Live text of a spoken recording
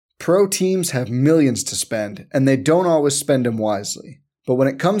Pro teams have millions to spend, and they don't always spend them wisely. But when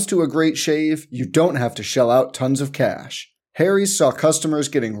it comes to a great shave, you don't have to shell out tons of cash. Harry's saw customers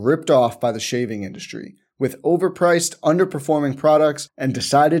getting ripped off by the shaving industry with overpriced, underperforming products and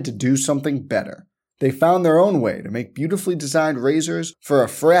decided to do something better. They found their own way to make beautifully designed razors for a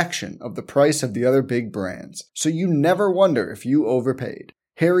fraction of the price of the other big brands, so you never wonder if you overpaid.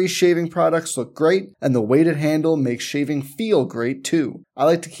 Harry's shaving products look great, and the weighted handle makes shaving feel great too. I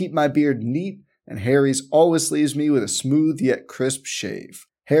like to keep my beard neat, and Harry's always leaves me with a smooth yet crisp shave.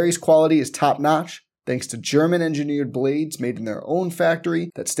 Harry's quality is top-notch, thanks to German-engineered blades made in their own factory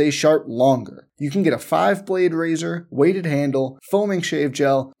that stay sharp longer. You can get a 5-blade razor, weighted handle, foaming shave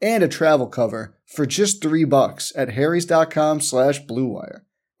gel, and a travel cover for just $3 at harrys.com/bluewire.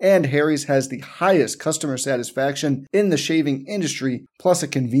 And Harry's has the highest customer satisfaction in the shaving industry, plus a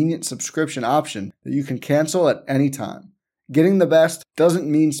convenient subscription option that you can cancel at any time. Getting the best doesn't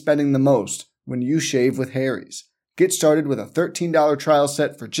mean spending the most when you shave with Harry's. Get started with a $13 trial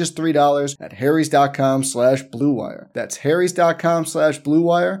set for just $3 at harrys.com/bluewire. That's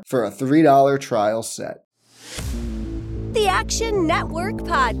harrys.com/bluewire for a $3 trial set. The Action Network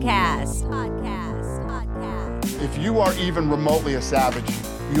Podcast. If you are even remotely a savage,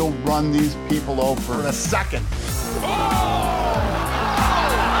 you'll run these people over in a second. Oh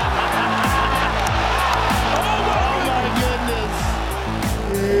my goodness.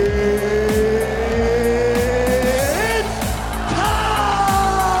 It's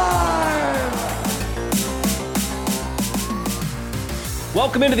time!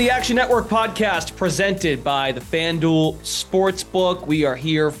 Welcome into the Action Network Podcast, presented by the FanDuel Sportsbook. We are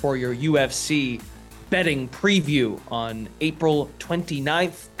here for your UFC betting preview on April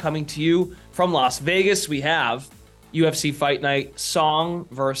 29th. Coming to you from Las Vegas, we have UFC Fight Night, Song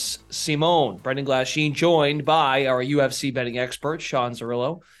versus Simón. Brendan Glasheen joined by our UFC betting expert, Sean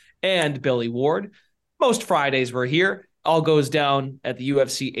Zerillo, and Billy Ward. Most Fridays we're here. All goes down at the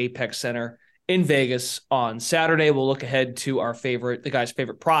UFC Apex Center in Vegas on Saturday. We'll look ahead to the guys'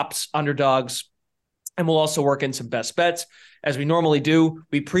 favorite props, underdogs, and we'll also work in some best bets. As we normally do,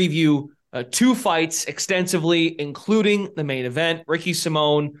 we preview 2 fights extensively, including the main event, Ricky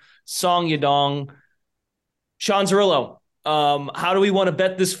Simón, Song Yadong. Sean Zerillo, how do we want to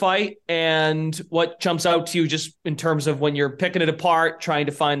bet this fight, and what jumps out to you just in terms of when you're picking it apart, trying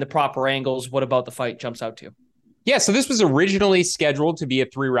to find the proper angles? What about the fight jumps out to you? Yeah, so this was originally scheduled to be a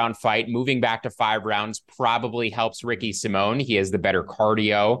 3-round fight. Moving back to 5 rounds probably helps Ricky Simón. He has the better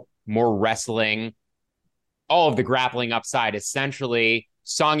cardio, more wrestling, all of the grappling upside, essentially.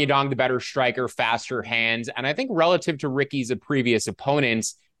 Song Yadong, the better striker, faster hands, and I think relative to Ricky's previous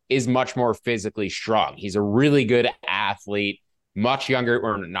opponents, is much more physically strong. He's a really good athlete, much younger,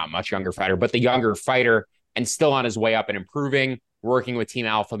 or not much younger fighter, but the younger fighter, and still on his way up and improving, working with Team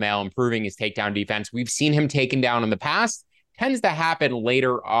Alpha Male, improving his takedown defense. We've seen him taken down in the past. Tends to happen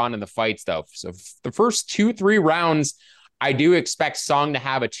later on in the fights, though. So the first 2-3 rounds, I do expect Song to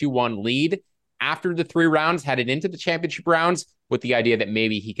have a 2-1 lead. After the 3 rounds, headed into the championship rounds, with the idea that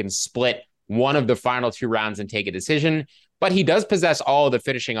maybe he can split one of the final 2 rounds and take a decision. But he does possess all of the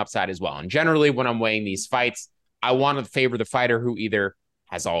finishing upside as well. And generally, when I'm weighing these fights, I want to favor the fighter who either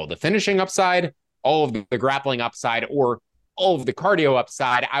has all of the finishing upside, all of the grappling upside, or all of the cardio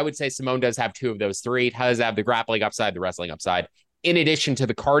upside. I would say Simón does have 2 of those 3. He does have the grappling upside, the wrestling upside, in addition to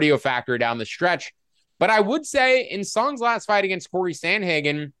the cardio factor down the stretch. But I would say in Song's last fight against Corey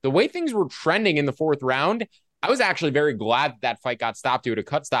Sandhagen, the way things were trending in the 4th round, I was actually very glad that fight got stopped due to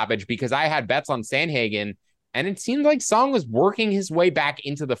cut stoppage, because I had bets on Sandhagen, and it seemed like Song was working his way back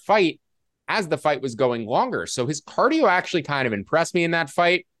into the fight as the fight was going longer. So his cardio actually kind of impressed me in that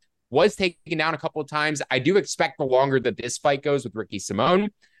fight. Was taken down a couple of times. I do expect the longer that this fight goes with Ricky Simón,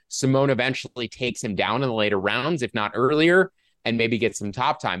 Simón eventually takes him down in the later rounds, if not earlier, and maybe gets some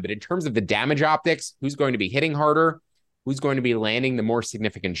top time. But in terms of the damage optics, who's going to be hitting harder? Who's going to be landing the more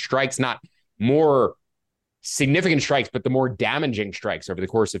significant strikes? Not more significant strikes, but the more damaging strikes over the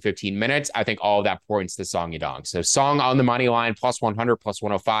course of 15 minutes. I think all of that points to Song Yadong. So Song on the money line, plus 100, plus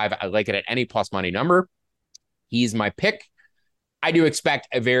 105. I like it at any plus money number. He's my pick. I do expect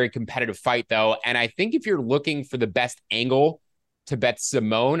a very competitive fight, though. And I think if you're looking for the best angle to bet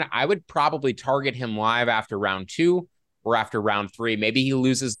Simón, I would probably target him live after round 2 or after round 3. Maybe he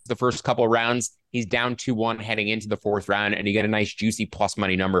loses the first couple of rounds. He's down 2-1 heading into the 4th round, and you get a nice juicy plus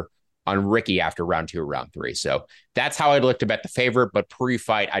money number on Ricky after round 2 or round 3. So that's how I'd look to bet the favorite, but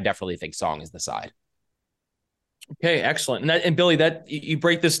pre-fight, I definitely think Song is the side. Okay, excellent. And Billy, that you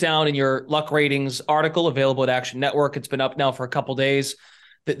break this down in your luck ratings article available at Action Network. It's been up now for a couple days.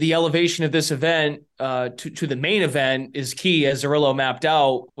 the elevation of this event to the main event is key, as Zerillo mapped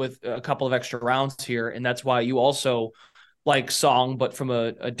out with a couple of extra rounds here. And that's why you also like Song, but from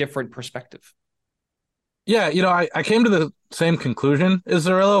a different perspective. Yeah, I came to the same conclusion as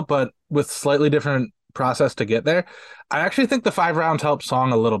Zerillo, but with slightly different process to get there. I actually think the 5 rounds help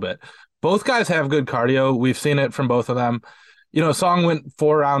Song a little bit. Both guys have good cardio. We've seen it from both of them. Song went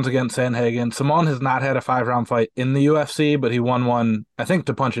 4 rounds against Sandhagen. Simón has not had a 5-round fight in the UFC, but he won one, I think,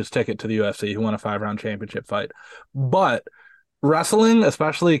 to punch his ticket to the UFC. He won a 5-round championship fight. But wrestling,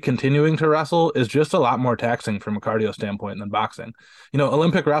 especially continuing to wrestle, is just a lot more taxing from a cardio standpoint than boxing.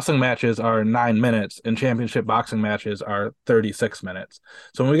 Olympic wrestling matches are 9 minutes and championship boxing matches are 36 minutes.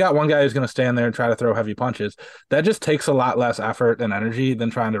 So when we got one guy who's going to stand there and try to throw heavy punches, that just takes a lot less effort and energy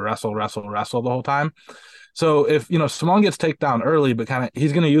than trying to wrestle the whole time. So if, Simón gets taken down early, but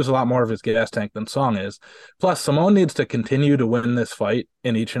he's going to use a lot more of his gas tank than Song is. Plus, Simón needs to continue to win this fight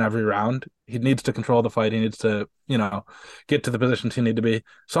in each and every round. He needs to control the fight. He needs to, get to the positions he needs to be.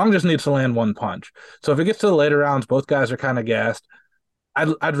 Song just needs to land one punch. So if it gets to the later rounds, both guys are kind of gassed.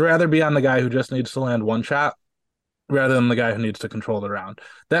 I'd rather be on the guy who just needs to land one shot rather than the guy who needs to control the round.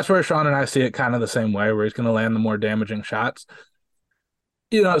 That's where Sean and I see it kind of the same way, where he's going to land the more damaging shots.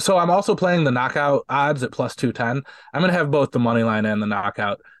 So I'm also playing the knockout odds at plus 210. I'm going to have both the money line and the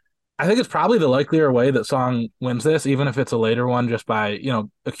knockout. I think it's probably the likelier way that Song wins this, even if it's a later one, just by,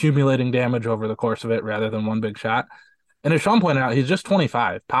 accumulating damage over the course of it rather than one big shot. And as Sean pointed out, he's just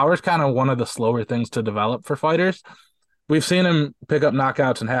 25. Power is kind of one of the slower things to develop for fighters. We've seen him pick up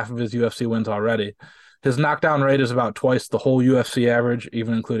knockouts in half of his UFC wins already. His knockdown rate is about twice the whole UFC average,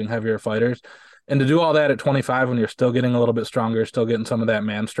 even including heavier fighters. And to do all that at 25 when you're still getting a little bit stronger, still getting some of that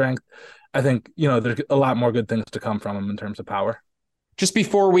man strength, I think, there's a lot more good things to come from him in terms of power. Just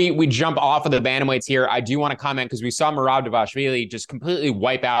before we jump off of the bantamweights here, I do want to comment because we saw Murad just completely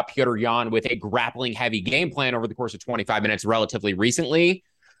wipe out Petr Yan with a grappling heavy game plan over the course of 25 minutes relatively recently.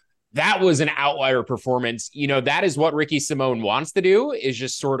 That was an outlier performance. That is what Ricky Simón wants to do, is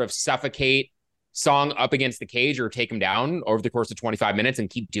just sort of suffocate Song up against the cage or take him down over the course of 25 minutes and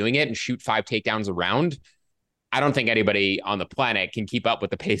keep doing it and shoot 5 takedowns a round. I don't think anybody on the planet can keep up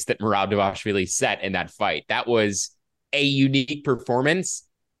with the pace that Murad set in that fight. That was a unique performance.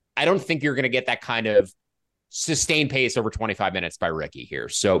 I don't think you're going to get that kind of sustained pace over 25 minutes by Ricky here.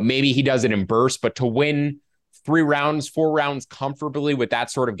 So maybe he does it in bursts, but to win 3 rounds, 4 rounds comfortably with that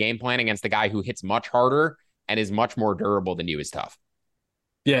sort of game plan against the guy who hits much harder and is much more durable than you is tough.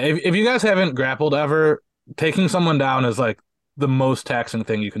 Yeah, if you guys haven't grappled ever, taking someone down is like the most taxing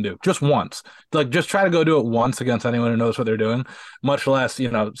thing you can do. Just once. Just try to go do it once against anyone who knows what they're doing, much less,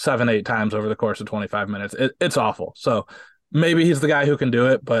 7-8 times over the course of 25 minutes. It's awful. So maybe he's the guy who can do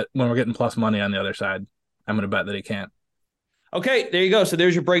it, but when we're getting plus money on the other side, I'm going to bet that he can't. Okay, there you go. So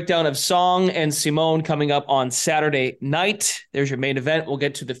there's your breakdown of Song and Simón coming up on Saturday night. There's your main event. We'll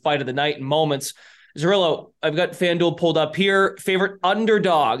get to the fight of the night in moments. Zerillo, I've got FanDuel pulled up here. Favorite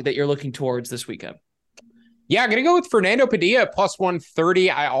underdog that you're looking towards this weekend? Yeah, I'm going to go with Fernando Padilla at plus 130.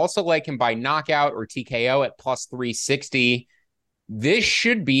 I also like him by knockout or TKO at plus 360. This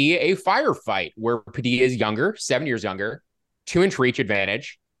should be a firefight where Padilla is younger, 7 years younger, 2-inch reach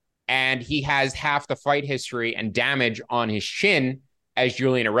advantage, and he has half the fight history and damage on his chin as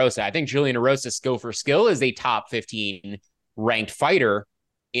Julian Erosa. I think Julian Erosa, skill for skill, is a top 15 ranked fighter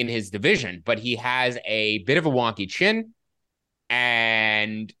in his division, but he has a bit of a wonky chin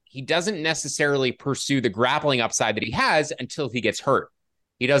and he doesn't necessarily pursue the grappling upside that he has until he gets hurt.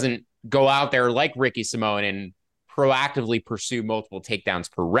 He doesn't go out there like Ricky Simón and proactively pursue multiple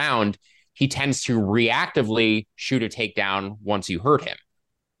takedowns per round. He tends to reactively shoot a takedown once you hurt him.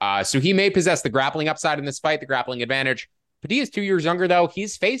 So he may possess the grappling upside in this fight, the grappling advantage. Padilla is 2 years younger, though.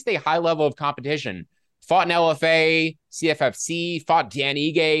 He's faced a high level of competition. Fought in LFA, CFFC, fought Dan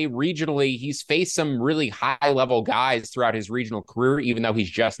Ige regionally. He's faced some really high-level guys throughout his regional career, even though he's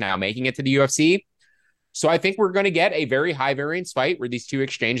just now making it to the UFC. So I think we're going to get a very high-variance fight where these two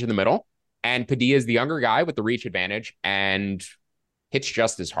exchange in the middle, and Padilla is the younger guy with the reach advantage and hits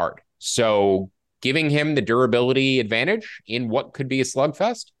just as hard. So giving him the durability advantage in what could be a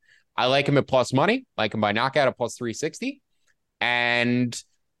slugfest, I like him at plus money, like him by knockout at plus 360. And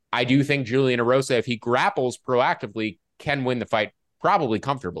I do think Julian Erosa, if he grapples proactively, can win the fight probably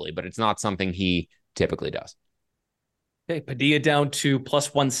comfortably, but it's not something he typically does. Okay, Padilla down to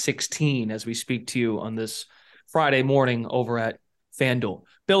plus 116 as we speak to you on this Friday morning over at FanDuel.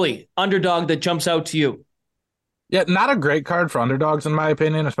 Billy, underdog that jumps out to you. Yeah, not a great card for underdogs, in my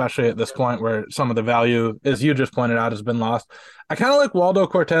opinion, especially at this point where some of the value, as you just pointed out, has been lost. I kind of like Waldo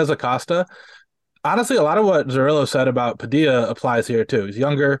Cortez Acosta. Honestly, a lot of what Zerillo said about Padilla applies here too. He's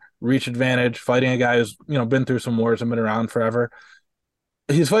younger, reach advantage, fighting a guy who's been through some wars and been around forever.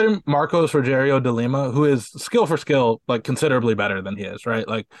 He's fighting Marcos Rogerio de Lima, who is skill for skill like considerably better than he is, right?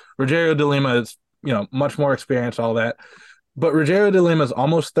 Like Rogerio de Lima is much more experienced, all that, but Rogerio de Lima is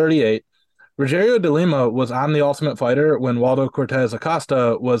almost 38. Rogerio de Lima was on the Ultimate Fighter when Waldo Cortez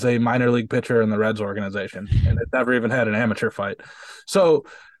Acosta was a minor league pitcher in the Reds organization, and it never even had an amateur fight. So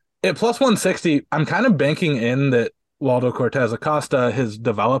at plus 160, I'm kind of banking in that Waldo Cortez Acosta has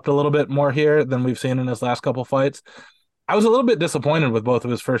developed a little bit more here than we've seen in his last couple fights. I was a little bit disappointed with both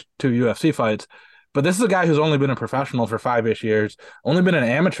of his first two UFC fights, but this is a guy who's only been a professional for 5-ish years, only been an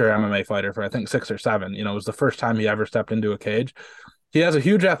amateur MMA fighter for I think 6 or 7. It was the first time he ever stepped into a cage. He has a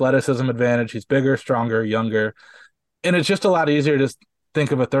huge athleticism advantage. He's bigger, stronger, younger, and it's just a lot easier to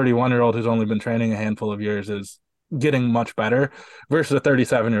think of a 31-year-old who's only been training a handful of years as getting much better versus a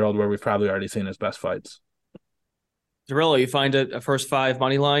 37-year-old where we've probably already seen his best fights. Zerillo, you find a first 5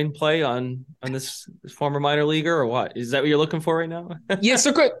 money line play on this former minor leaguer, or what? Is that what you're looking for right now? Yeah,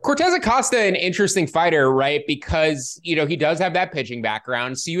 so Cortez Acosta, an interesting fighter, right? Because, he does have that pitching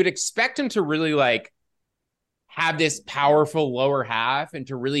background. So you would expect him to really have this powerful lower half and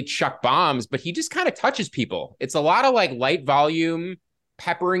to really chuck bombs, but he just kind of touches people. It's a lot of light volume,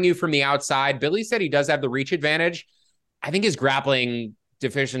 peppering you from the outside. Billy said he does have the reach advantage. I think his grappling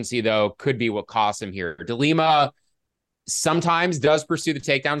deficiency, though, could be what costs him here. De Lima sometimes does pursue the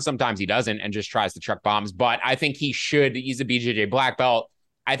takedown, sometimes he doesn't and just tries to chuck bombs, but I think he's a BJJ black belt.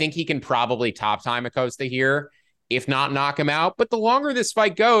 I think he can probably top time Acosta here, if not knock him out. But the longer this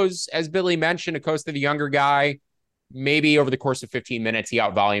fight goes, as Billy mentioned, Acosta, the younger guy, maybe over the course of 15 minutes, he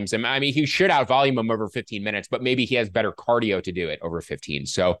outvolumes him. I mean, he should outvolume him over 15 minutes, but maybe he has better cardio to do it over 15.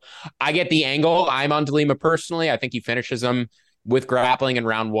 So I get the angle. I'm on De Lima personally. I think he finishes him with grappling in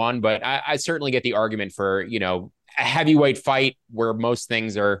round 1, but I certainly get the argument for, a heavyweight fight where most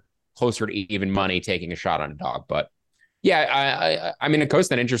things are closer to even money, taking a shot on a dog. But yeah, I mean,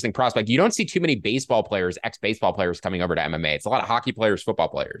 Acosta, an interesting prospect. You don't see too many baseball players, ex-baseball players coming over to MMA. It's a lot of hockey players, football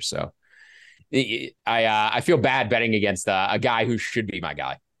players. So I feel bad betting against a guy who should be my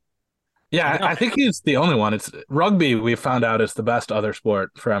guy. Yeah, I think he's the only one. It's rugby, we found out, is the best other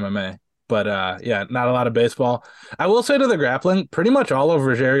sport for MMA. But not a lot of baseball. I will say to the grappling, pretty much all of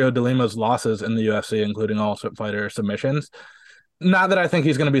Rogerio de Lima's losses in the UFC, including Ultimate Fighter submissions. Not that I think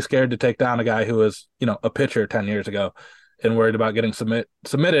he's going to be scared to take down a guy who was, a pitcher 10 years ago and worried about getting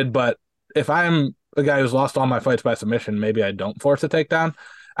submitted. But if I'm a guy who's lost all my fights by submission, maybe I don't force a takedown.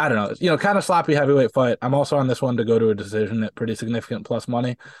 I don't know. Kind of sloppy heavyweight fight. I'm also on this one to go to a decision at pretty significant plus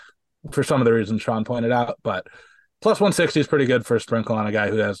money for some of the reasons Sean pointed out. But plus 160 is pretty good for a sprinkle on a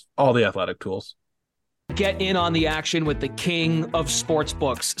guy who has all the athletic tools. Get in on the action with the king of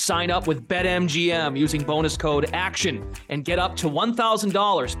sportsbooks. Sign up with BetMGM using bonus code ACTION and get up to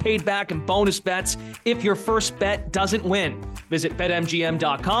 $1,000 paid back in bonus bets if your first bet doesn't win. Visit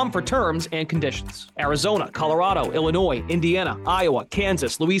BetMGM.com for terms and conditions. Arizona, Colorado, Illinois, Indiana, Iowa,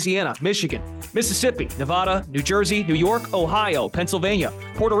 Kansas, Louisiana, Michigan, Mississippi, Nevada, New Jersey, New York, Ohio, Pennsylvania,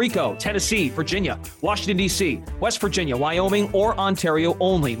 Puerto Rico, Tennessee, Virginia, Washington, D.C., West Virginia, Wyoming, or Ontario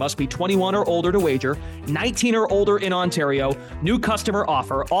only. Must be 21 or older to wager. 19 or older in Ontario. New customer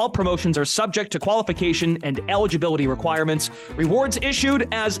offer. All promotions are subject to qualification and eligibility requirements. Rewards issued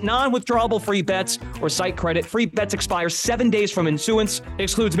as non-withdrawable free bets or site credit. Free bets expire 7 days from issuance.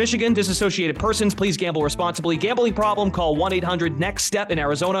 Excludes Michigan. Disassociated persons. Please gamble responsibly. Gambling problem? Call 1-800-NEXT-STEP in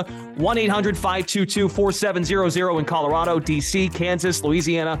Arizona. 1-800-522-4700 in Colorado, D.C., Kansas,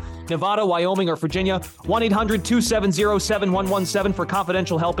 Louisiana, Nevada, Wyoming, or Virginia. 1-800-270-7117 for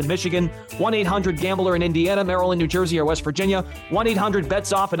confidential help in Michigan. 1-800-GAMBLER in Indiana, Maryland, New Jersey, or West Virginia.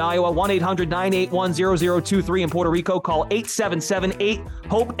 1-800-BETS-OFF in Iowa. 1-800-981-0023 in Puerto Rico. Call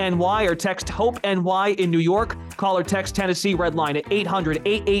 877-8-HOPE-NY or text HOPE-NY in New York. Call or text Tennessee Red Line at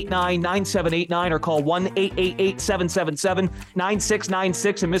 800-889-9789 or call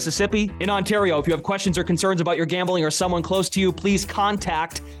 1-888-777-9696 in Mississippi. In Ontario, if you have questions or concerns about your gambling or someone close to you, please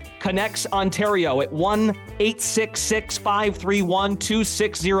contact Connects Ontario at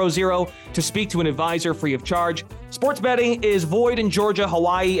 1-866-531-2600 to speak to an advisor free of charge. Sports betting is void in Georgia,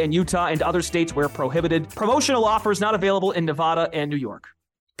 Hawaii, and Utah, and other states where prohibited. Promotional offers not available in Nevada and New York.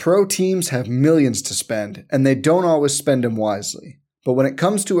 Pro teams have millions to spend, and they don't always spend them wisely. But when it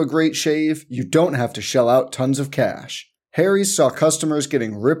comes to a great shave, you don't have to shell out tons of cash. Harry's saw customers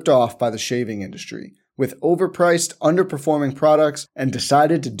getting ripped off by the shaving industry with overpriced, underperforming products and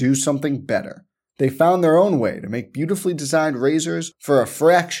decided to do something better. They found their own way to make beautifully designed razors for a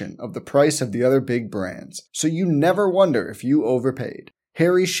fraction of the price of the other big brands, so you never wonder if you overpaid.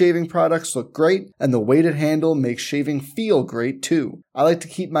 Harry's shaving products look great, and the weighted handle makes shaving feel great too. I like to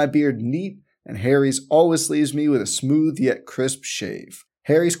keep my beard neat, and Harry's always leaves me with a smooth yet crisp shave.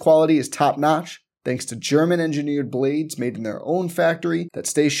 Harry's quality is top-notch, thanks to German-engineered blades made in their own factory that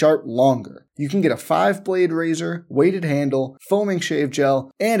stay sharp longer. You can get a 5-blade razor, weighted handle, foaming shave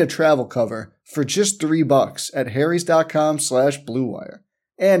gel, and a travel cover for just $3 at harrys.com/bluewire.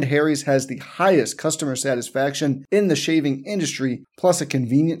 And Harry's has the highest customer satisfaction in the shaving industry, plus a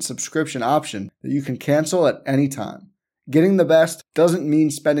convenient subscription option that you can cancel at any time. Getting the best doesn't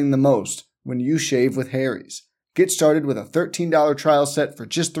mean spending the most when you shave with Harry's. Get started with a $13 trial set for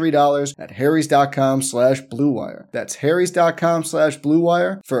just $3 at harrys.com/bluewire. That's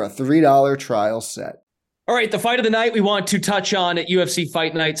harrys.com/bluewire for a $3 trial set. All right, the fight of the night we want to touch on at UFC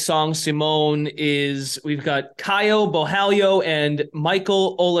Fight Night Song Simón is we've got Caio Borralho and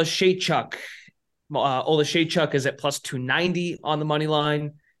Michael Oleksiejczuk. Oleksiejczuk is at plus 290 on the money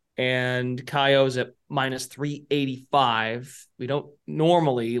line, and Caio is at minus 385. We don't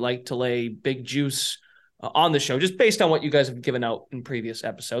normally like to lay big juice on the show, just based on what you guys have given out in previous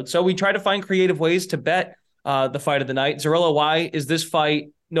episodes. So we try to find creative ways to bet the fight of the night. Zerillo, why is this fight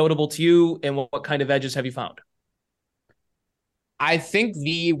notable to you, and what kind of edges have you found? I think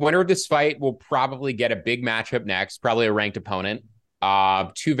the winner of this fight will probably get a big matchup next, probably a ranked opponent.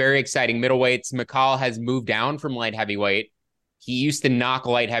 Two very exciting middleweights. McCall has moved down from light heavyweight. He used to knock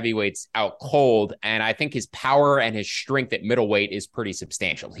light heavyweights out cold, and I think his power and his strength at middleweight is pretty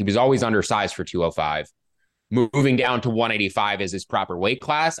substantial. He was always undersized for 205. Moving down to 185 is his proper weight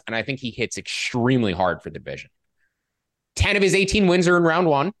class, and I think he hits extremely hard for the division. 10 of his 18 wins are in round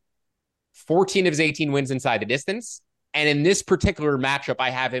one, 14 of his 18 wins inside the distance. And in this particular matchup, I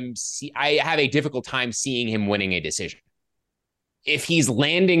have a difficult time seeing him winning a decision. If he's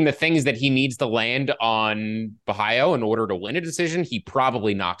landing the things that he needs to land on Borralho in order to win a decision, he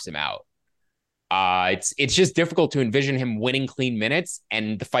probably knocks him out. It's just difficult to envision him winning clean minutes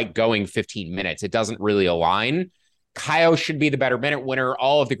and the fight going 15 minutes. It doesn't really align. Caio should be the better minute winner.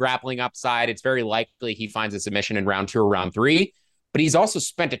 All of the grappling upside, it's very likely he finds a submission in round 2 or round 3. But he's also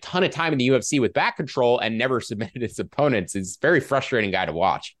spent a ton of time in the UFC with back control and never submitted his opponents. It's a very frustrating guy to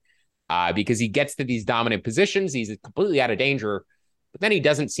watch because he gets to these dominant positions. He's completely out of danger, but then he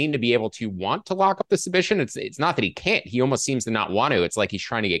doesn't seem to be able to want to lock up the submission. It's not that he can't. He almost seems to not want to. It's like he's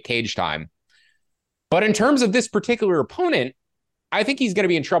trying to get cage time. But in terms of this particular opponent, I think he's going to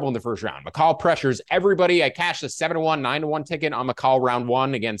be in trouble in the first round. McCall pressures everybody. I cashed a 7-1, 9-1 ticket on McCall round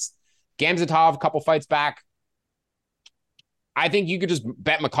 1 against Gamzatov a couple fights back. I think you could just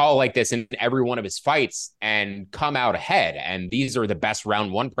bet McCall like this in every one of his fights and come out ahead. And these are the best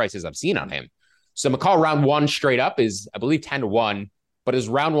round 1 prices I've seen on him. So McCall round 1 straight up is, I believe, 10-1, but his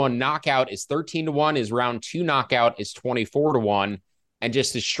round 1 knockout is 13-1. His round 2 knockout is 24-1. And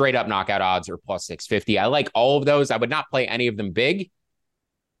just his straight up knockout odds are plus 650. I like all of those. I would not play any of them big.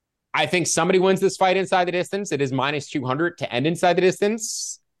 I think somebody wins this fight inside the distance. It is minus 200 to end inside the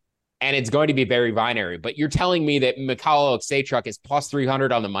distance. And it's going to be very binary. But you're telling me that Michael Oleksiejczuk is plus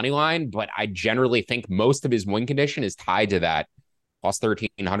 300 on the money line, but I generally think most of his win condition is tied to that plus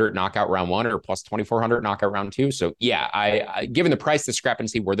 1,300 knockout round 1 or plus 2,400 knockout round 2. So yeah, I given the price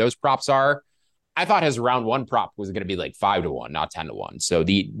discrepancy where those props are, I thought his round 1 prop was going to be like 5-1, not 10-1. So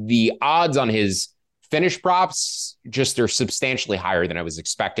the odds on his finish props just are substantially higher than I was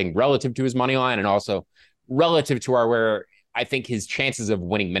expecting relative to his money line and also relative to where I think his chances of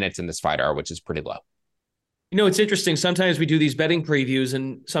winning minutes in this fight are, which is pretty low. You know, it's interesting. Sometimes we do these betting previews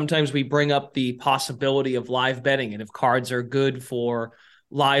and sometimes we bring up the possibility of live betting. And if cards are good for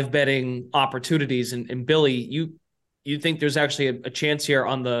live betting opportunities, and Billy, you think there's actually a chance here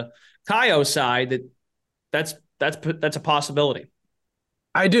on the Caio side that's a possibility.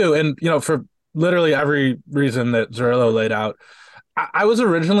 I do. And, for literally every reason that Zerillo laid out, I was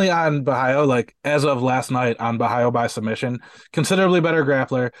originally on Borralho, like as of last night on Borralho by submission, considerably better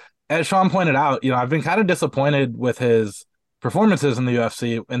grappler. As Sean pointed out, I've been kind of disappointed with his performances in the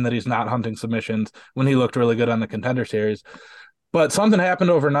UFC in that he's not hunting submissions when he looked really good on the Contender Series. But something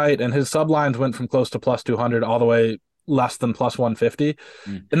happened overnight and his sublines went from close to plus 200 all the way less than plus 150.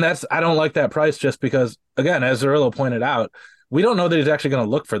 And I don't like that price just because, again, as Zerillo pointed out, we don't know that he's actually going to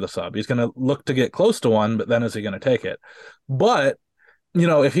look for the sub. He's going to look to get close to one, but then is he going to take it? But,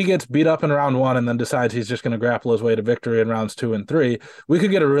 if he gets beat up in round 1 and then decides he's just going to grapple his way to victory in rounds 2 and 3, we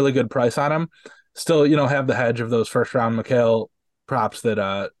could get a really good price on him. Still, have the hedge of those first round Mikhail props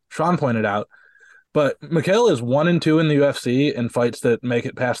that Sean pointed out. But Mikhail is 1-2 in the UFC in fights that make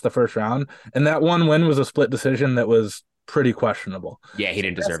it past the first round. And that one win was a split decision that was pretty questionable. Yeah, he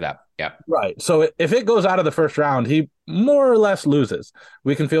didn't deserve that. Yeah. Right. So if it goes out of the first round, he more or less loses.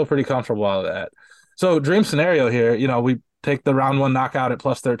 We can feel pretty comfortable about that. So dream scenario here, we take the round one knockout at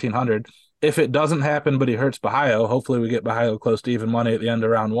plus 1,300. If it doesn't happen, but he hurts Bahayo, hopefully we get Bahayo close to even money at the end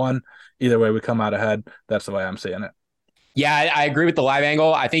of round one. Either way, we come out ahead. That's the way I'm seeing it. Yeah, I agree with the live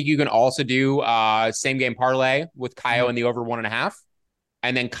angle. I think you can also do same game parlay with Kaio in the over 1.5.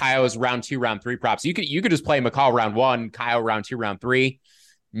 And then Kaio's round 2, round 3 props. You could just play McCall round 1, Kaio round 2, round 3.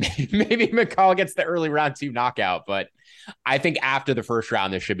 Maybe McCall gets the early round 2 knockout, but I think after the first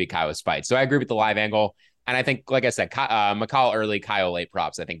round, there should be Kaio's fight. So I agree with the live angle. And I think, like I said, McCall early, Kaio late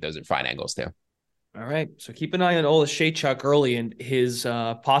props. I think those are fine angles too. All right. So keep an eye on Ola Shaychuk early and his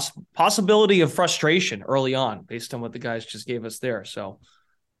possibility of frustration early on based on what the guys just gave us there. So,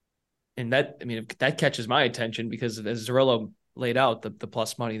 and if that catches my attention because as Zerillo laid out, the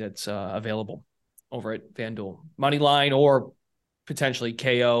plus money that's available over at FanDuel. Money line or potentially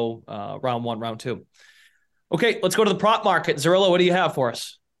KO round 1, round 2. Okay, let's go to the prop market. Zerillo, what do you have for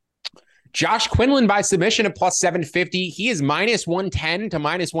us? Josh Quinlan by submission at plus 750. He is minus 110 to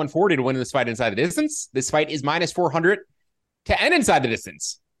minus 140 to win this fight inside the distance. This fight is minus 400 to end inside the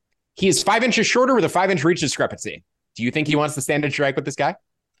distance. He is 5 inches shorter with a 5-inch reach discrepancy. Do you think he wants to stand and strike with this guy?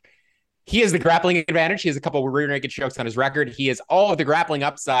 He has the grappling advantage. He has a couple of rear naked chokes on his record. He has all of the grappling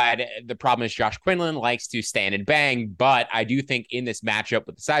upside. The problem is Josh Quinlan likes to stand and bang, but I do think in this matchup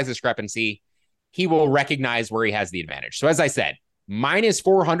with the size discrepancy, he will recognize where he has the advantage. So as I said, minus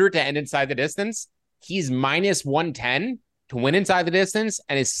 400 to end inside the distance. He's minus 110 to win inside the distance,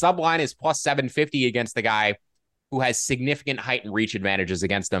 and his subline is plus 750 against the guy who has significant height and reach advantages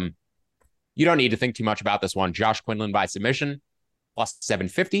against him. You don't need to think too much about this one. Josh Quinlan by submission, plus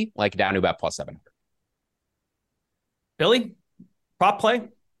 750, like down to about plus 700. Billy, prop play?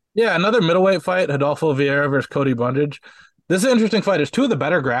 Yeah, another middleweight fight, Rodolfo Vieira versus Cody Brundage. This is an interesting fight. It's two of the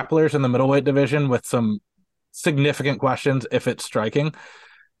better grapplers in the middleweight division with some significant questions if it's striking.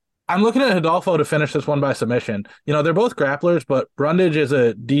 I'm looking at Rodolfo to finish this one by submission. They're both grapplers, but Brundage is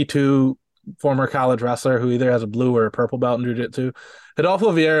a D2 former college wrestler who either has a blue or a purple belt in jiu-jitsu.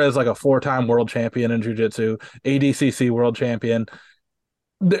 Rodolfo Vieira is like a 4-time world champion in jiu-jitsu, ADCC world champion.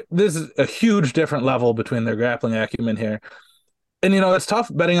 This is a huge different level between their grappling acumen here. And, it's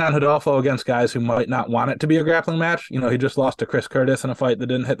tough betting on Rodolfo against guys who might not want it to be a grappling match. He just lost to Chris Curtis in a fight that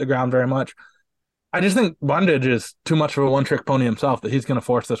didn't hit the ground very much. I just think Brundage is too much of a one-trick pony himself that he's going to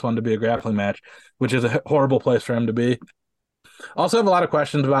force this one to be a grappling match, which is a horrible place for him to be. Also have a lot of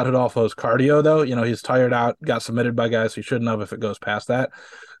questions about Rodolfo's cardio, though. He's tired out, got submitted by guys he shouldn't have if it goes past that.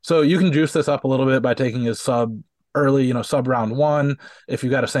 So you can juice this up a little bit by taking his sub early, sub round 1. If you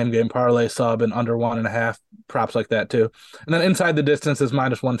got a same game parlay sub and under 1.5, props like that too. And then inside the distance is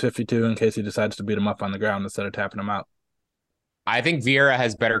minus 152 in case he decides to beat him up on the ground instead of tapping him out. I think Vieira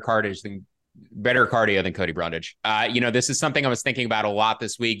has better cardio than Cody Brundage. This is something I was thinking about a lot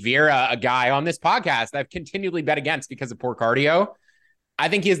this week. Vieira, a guy on this podcast I've continually bet against because of poor cardio. I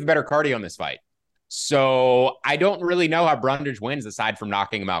think he has the better cardio in this fight. So I don't really know how Brundage wins aside from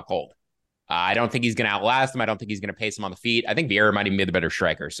knocking him out cold. I don't think he's going to outlast him. I don't think he's going to pace him on the feet. I think Vieira might even be the better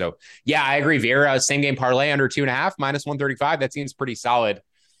striker. So yeah, I agree. Vieira, same game parlay under 2.5, minus 135. That seems pretty solid.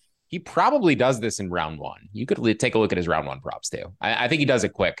 He probably does this in round 1. You could take a look at his round 1 props too. I think he does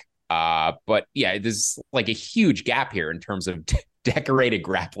it quick. But yeah, there's like a huge gap here in terms of decorated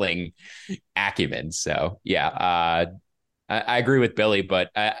grappling acumen. So yeah, I agree with Billy,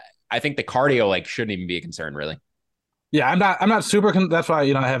 but I think the cardio shouldn't even be a concern really. Yeah, I'm not super. That's why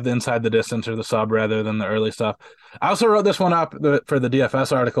I have the inside the distance or the sub rather than the early stuff. I also wrote this one up for the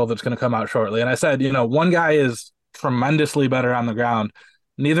DFS article that's going to come out shortly, and I said one guy is tremendously better on the ground.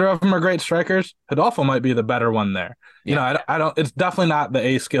 Neither of them are great strikers. Rodolfo might be the better one there. I don't. It's definitely not the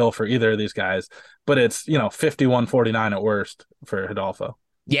A skill for either of these guys, but it's 51-49 at worst for Rodolfo.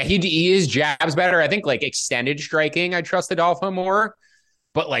 Yeah, he is jabs better. I think extended striking, I trust Rodolfo more.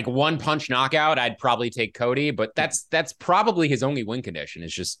 But one punch knockout, I'd probably take Cody. But that's probably his only win condition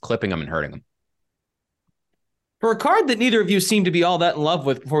is just clipping him and hurting him. For a card that neither of you seem to be all that in love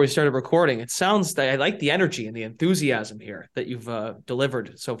with before we started recording, it sounds that I like the energy and the enthusiasm here that you've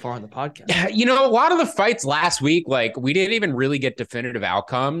delivered so far on the podcast. Yeah, a lot of the fights last week, we didn't even really get definitive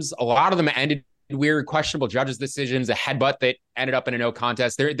outcomes. A lot of them ended weird, questionable judges' decisions, a headbutt that ended up in a no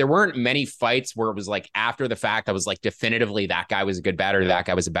contest. There weren't many fights where it was after the fact, I was definitively that guy was a good bat or that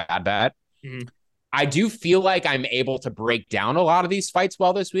guy was a bad bat. Mm-hmm. I do feel like I'm able to break down a lot of these fights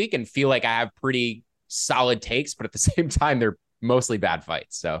well this week and feel like I have pretty solid takes, but at the same time, they're mostly bad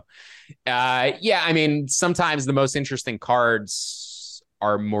fights. So, sometimes the most interesting cards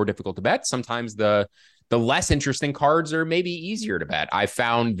are more difficult to bet. Sometimes the The less interesting cards are maybe easier to bet. I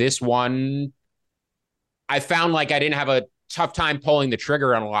found like I didn't have a tough time pulling the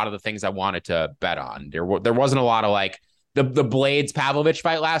trigger on a lot of the things I wanted to bet on. There wasn't a lot of like the Blades Pavlovich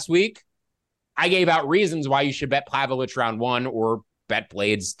fight last week. I gave out reasons why you should bet Pavlovich round 1 or bet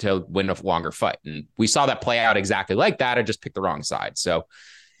Blades to win a longer fight. And we saw that play out exactly like that. I just picked the wrong side. So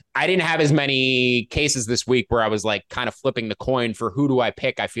I didn't have as many cases this week where I was like kind of flipping the coin for who do I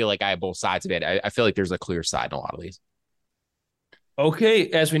pick. I feel like I have both sides of it. I feel like there's a clear side in a lot of these. Okay,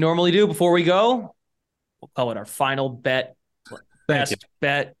 as we normally do before we go, we'll call it our final bet. Best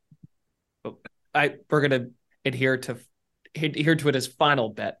bet. We're gonna adhere to it as final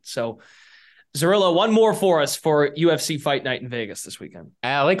bet. So Zarilla, one more for us for UFC Fight Night in Vegas this weekend.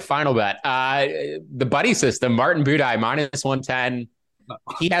 I like final bet. The buddy system, Martin Budaj, -110.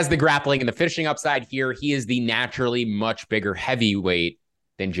 He has the grappling and the finishing upside here. He is the naturally much bigger heavyweight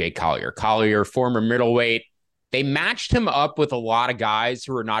than Jake Collier. Collier, former middleweight. They matched him up with a lot of guys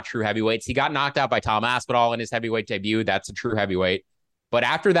who are not true heavyweights. He got knocked out by Tom Aspinall in his heavyweight debut. That's a true heavyweight. But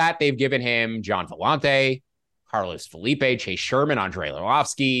after that, they've given him John Vellante, Carlos Felipe, Chase Sherman, Andrei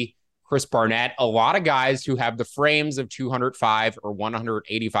Arlovski, Chris Barnett, a lot of guys who have the frames of 205 or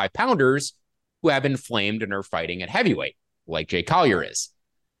 185 pounders who have inflamed and are fighting at heavyweight, like Jay Collier is.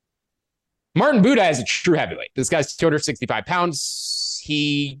 Martin Budaj is a true heavyweight. This guy's 265 pounds.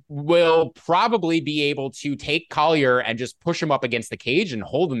 He will probably be able to take Collier and just push him up against the cage and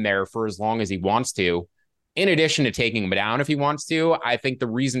hold him there for as long as he wants to, in addition to taking him down if he wants to. I think the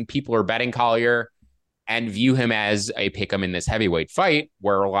reason people are betting Collier and view him as a pick'em in this heavyweight fight,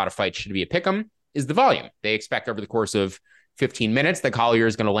 where a lot of fights should be a pick'em, is the volume. They expect over the course of 15 minutes that Collier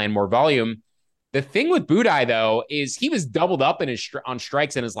is going to land more volume. The thing with Budaj, though, is he was doubled up on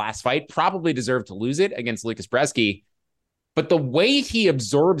strikes in his last fight, probably deserved to lose it against Lucas Bresky. But the way he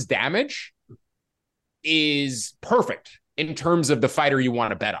absorbs damage is perfect in terms of the fighter you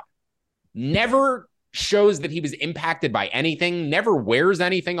want to bet on. Never shows that he was impacted by anything, never wears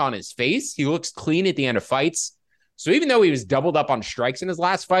anything on his face. He looks clean at the end of fights. So even though he was doubled up on strikes in his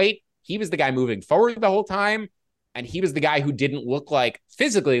last fight, he was the guy moving forward the whole time. And he was the guy who didn't look like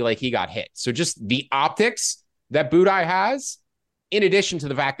physically like he got hit. So just the optics that Budaj has, in addition to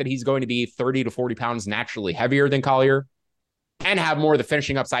the fact that he's going to be 30 to 40 pounds naturally heavier than Collier and have more of the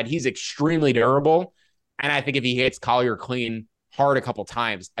finishing upside, he's extremely durable. And I think if he hits Collier clean hard a couple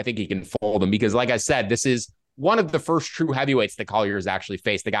times, I think he can fold him. Because like I said, this is one of the first true heavyweights that Collier has actually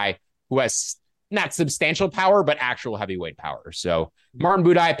faced, the guy who has not substantial power, but actual heavyweight power. So Martin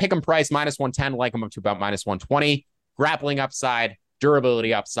Budaj, pick him price -110, like him up to about -120. Grappling upside,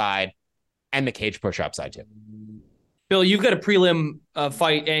 durability upside, and the cage push upside too. Bill, you've got a prelim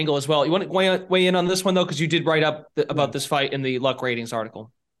fight angle as well. You want to weigh in on this one, though, because you did write up about this fight in the Luck Ratings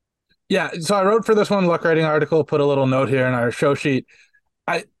article. Yeah, so I wrote for this one Luck Rating article, put a little note here in our show sheet.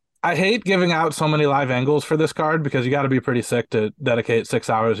 I hate giving out so many live angles for this card because you got to be pretty sick to dedicate 6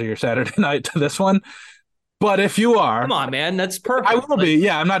 hours of your Saturday night to this one. But if you are... Come on, man. That's perfect. I will be.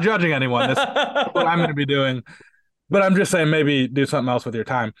 Yeah, I'm not judging anyone. That's what I'm going to be doing. But I'm just saying maybe do something else with your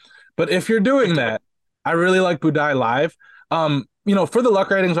time. But if you're doing that, I really like Budaj live. For the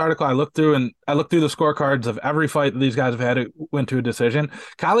Luck Ratings article, I looked through the scorecards of every fight that these guys have had it went to a decision.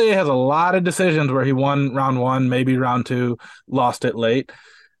 Collier has a lot of decisions where he won round 1, maybe round 2, lost it late.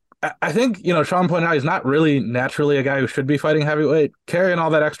 I think, Sean pointed out he's not really naturally a guy who should be fighting heavyweight. Carrying all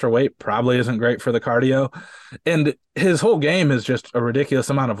that extra weight probably isn't great for the cardio. And his whole game is just a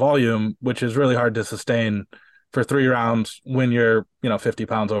ridiculous amount of volume, which is really hard to sustain for 3 rounds when you're, 50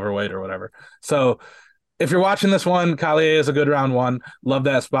 pounds overweight or whatever. So if you're watching this one, Collier is a good round 1. Love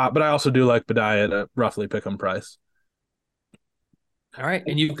that spot. But I also do like Budaj at a roughly pick 'em price. All right.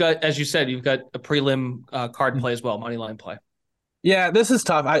 And you've got, as you said, you've got a prelim card play as well, money line play. Yeah, this is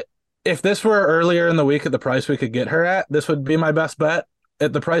tough. If this were earlier in the week at the price we could get her at, this would be my best bet.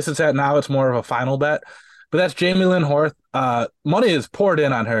 At the price it's at now, it's more of a final bet. But that's Jamie Lynn Horth. Money is poured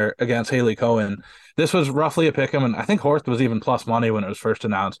in on her against Haley Cohen. This was roughly a pick 'em, and I think Horth was even plus money when it was first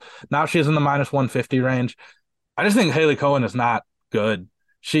announced. Now she's in the -150 range. I just think Haley Cohen is not good.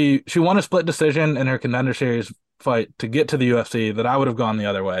 She won a split decision in her Contender Series fight to get to the UFC that I would have gone the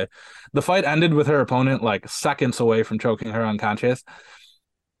other way. The fight ended with her opponent like seconds away from choking her unconscious.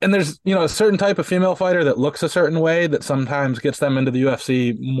 And there's, a certain type of female fighter that looks a certain way that sometimes gets them into the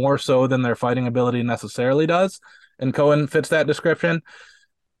UFC more so than their fighting ability necessarily does. And Cohen fits that description.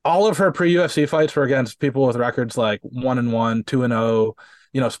 All of her pre-UFC fights were against people with records like 1-1, 2-0,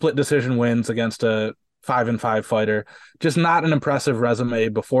 split decision wins against a 5-5 fighter. Just not an impressive resume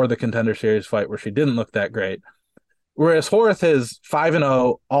before the Contender Series fight where she didn't look that great. Whereas Horth is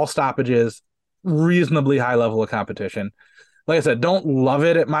 5-0, all stoppages, reasonably high level of competition. Like I said, don't love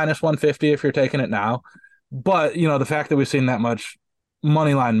it at minus 150 if you're taking it now. But, the fact that we've seen that much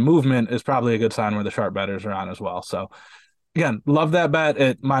money line movement is probably a good sign where the sharp bettors are on as well. So, again, love that bet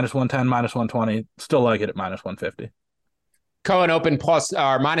at minus 110, minus 120. Still like it at minus 150. Cohen open plus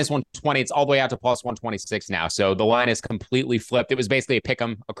minus 120. It's all the way out to plus 126 now. So the line is completely flipped. It was basically a pick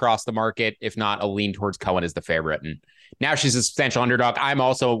 'em across the market, if not a lean towards Cohen as the favorite. And now she's a substantial underdog. I'm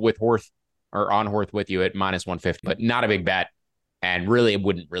also with Horth or on Horth with you at minus 150, but not a big bet. And really, it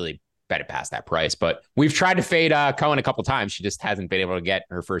wouldn't really bet it past that price. But we've tried to fade Cohen a couple times. She just hasn't been able to get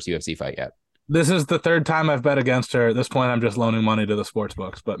her first UFC fight yet. This is the third time I've bet against her. At this point, I'm just loaning money to the sports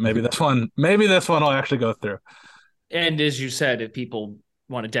books, but maybe this one will actually go through. And as you said, if people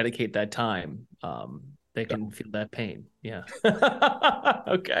want to dedicate that time, they can feel that pain. Yeah.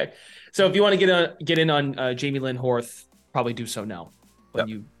 Okay. So if you want to get in on Jamie Lynn Horth, probably do so now when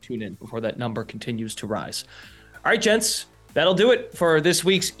you tune in before that number continues to rise. All right, gents, that'll do it for this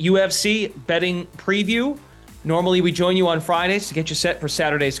week's UFC betting preview. Normally, we join you on Fridays to get you set for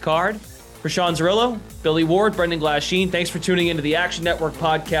Saturday's card. For Sean Zerillo, Billy Ward, Brendan Glasheen, thanks for tuning into the Action Network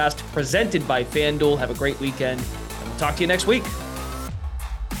podcast presented by FanDuel. Have a great weekend, and we'll talk to you next week.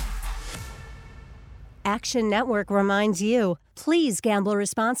 Action Network reminds you, please gamble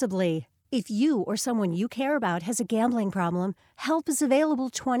responsibly. If you or someone you care about has a gambling problem, help is available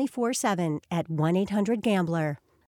 24/7 at 1-800-GAMBLER.